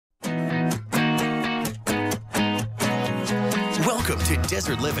Welcome to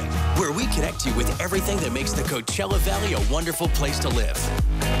Desert Living, where we connect you with everything that makes the Coachella Valley a wonderful place to live.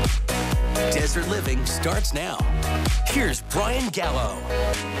 Desert Living starts now. Here's Brian Gallo.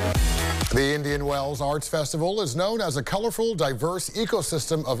 The Indian Wells Arts Festival is known as a colorful, diverse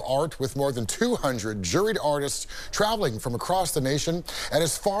ecosystem of art with more than 200 juried artists traveling from across the nation and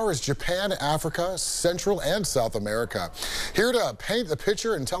as far as Japan, Africa, Central and South America. Here to paint the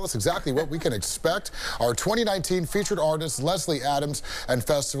picture and tell us exactly what we can expect are 2019 featured artist Leslie Adams and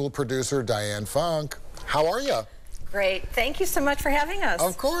festival producer Diane Funk. How are you? Great. Thank you so much for having us.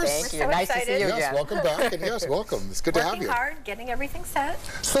 Of course. Thank you. So nice excited. to see you. Yes, welcome back. And yes, welcome. It's good to have you. Working hard, getting everything set.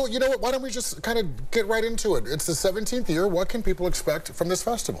 So, you know what? Why don't we just kind of get right into it? It's the 17th year. What can people expect from this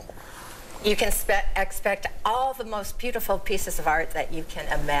festival? You can expect all the most beautiful pieces of art that you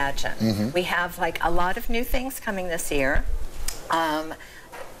can imagine. We have like a lot of new things coming this year.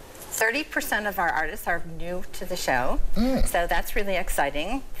 30% of our artists are new to the show, so that's really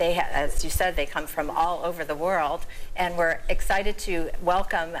exciting. They, as you said, they come from all over the world, and we're excited to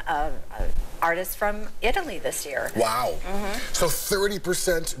welcome artists from Italy this year. Wow. So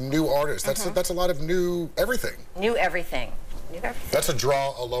 30% new artists. That's a lot of new everything. New everything. That's a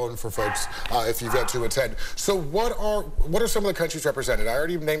draw alone for folks if you've got to attend. So what are some of the countries represented? I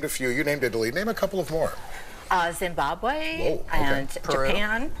already named a few. You named Italy. Name a couple of more. Zimbabwe and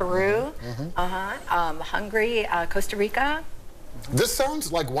Japan, Peru, Hungary, Costa Rica. This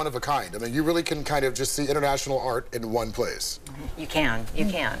sounds like one of a kind. I mean, you really can kind of just see international art in one place. You can.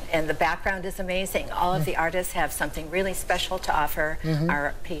 And the background is amazing. All of the artists have something really special to offer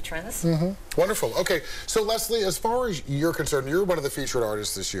our patrons. Wonderful. Okay, so Leslie, as far as you're concerned, you're one of the featured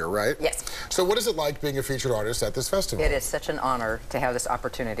artists this year, right? Yes. So what is it like being a featured artist at this festival? It is such an honor to have this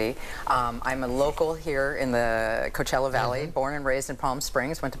opportunity. I'm a local here in the Coachella Valley, born and raised in Palm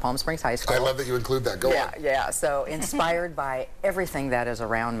Springs, went to Palm Springs High School. I love that you include that. Go on. Yeah, so inspired by everything that is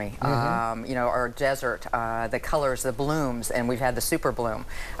around me. You know, our desert, the colors, the blooms, and we've had the super bloom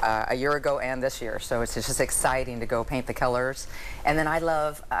a year ago and this year, so it's just exciting to go paint the colors. And then I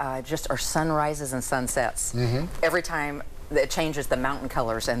love just our sunrises and sunsets. Every time it changes the mountain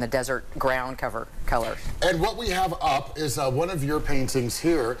colors and the desert ground cover colors. And what we have up is one of your paintings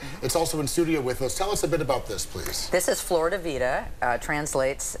here. It's also in studio with us. Tell us a bit about this, please. This is Florida Vita,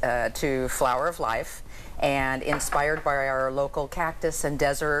 translates to Flower of Life, and inspired by our local cactus and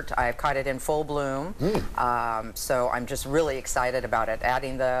desert. I've caught it in full bloom, so I'm just really excited about it.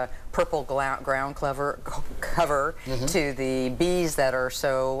 Adding the purple ground cover to the bees that are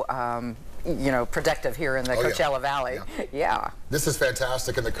so you know, productive here in the Coachella Valley. Yeah. This is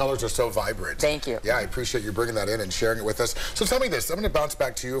fantastic, and the colors are so vibrant. Thank you. Yeah, I appreciate you bringing that in and sharing it with us. So tell me this, I'm going to bounce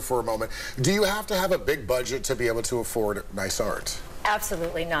back to you for a moment. Do you have to have a big budget to be able to afford nice art?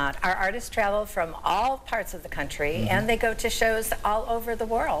 Absolutely not. Our artists travel from all parts of the country, and they go to shows all over the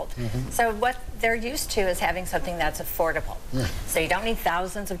world. So what they're used to is having something that's affordable. So you don't need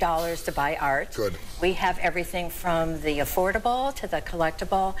thousands of dollars to buy art. Good. We have everything from the affordable to the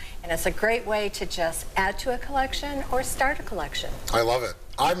collectible, and it's a great way to just add to a collection or start a collection. I love it.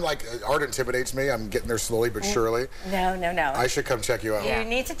 I'm like, art intimidates me. I'm getting there slowly but surely. No. I should come check you out. You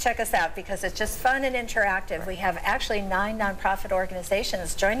need to check us out because it's just fun and interactive. We have actually 9 nonprofit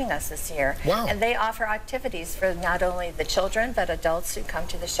organizations joining us this year. Wow. And they offer activities for not only the children, but adults who come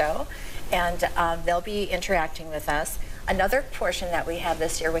to the show. And they'll be interacting with us. Another portion that we have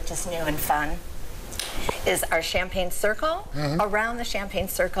this year, which is new and fun, is our Champagne Circle. Around the Champagne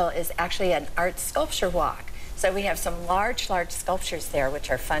Circle is actually an art sculpture walk. So we have some large sculptures there,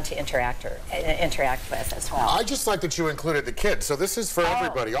 which are fun to interact with as well. I just like that you included the kids. So this is for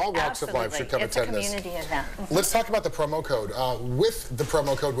everybody. All walks of life should come attend this. It's a community event. Let's talk about the promo code. With the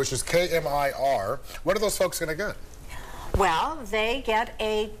promo code, which is KMIR, what are those folks going to get? Well, they get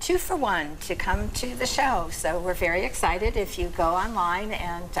a 2-for-1 to come to the show. So we're very excited. If you go online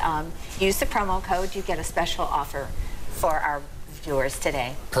and use the promo code, you get a special offer for our viewers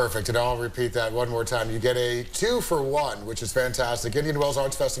today. Perfect, and I'll repeat that one more time. You get a 2-for-1, which is fantastic. Indian Wells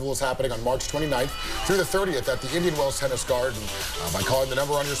Arts Festival is happening on March 29th through the 30th at the Indian Wells Tennis Garden. By calling the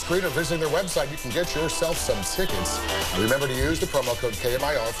number on your screen or visiting their website, you can get yourself some tickets. Remember to use the promo code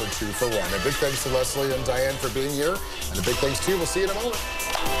KMIR for 2-for-1. A big thanks to Leslie and Diane for being here, and a big thanks to you. We'll see you in a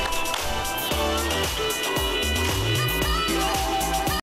moment.